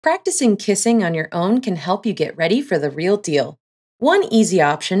Practicing kissing on your own can help you get ready for the real deal. One easy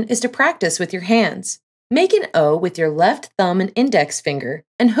option is to practice with your hands. Make an O with your left thumb and index finger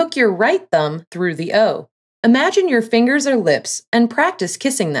and hook your right thumb through the O. Imagine your fingers are lips and practice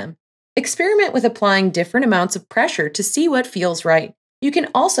kissing them. Experiment with applying different amounts of pressure to see what feels right. You can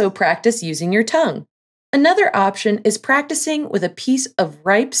also practice using your tongue. Another option is practicing with a piece of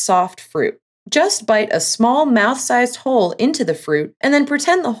ripe, soft fruit. Just bite a small mouth-sized hole into the fruit and then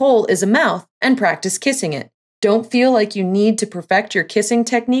pretend the hole is a mouth and practice kissing it. Don't feel like you need to perfect your kissing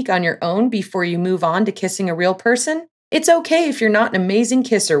technique on your own before you move on to kissing a real person. It's okay if you're not an amazing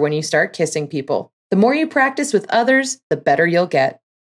kisser when you start kissing people. The more you practice with others, the better you'll get.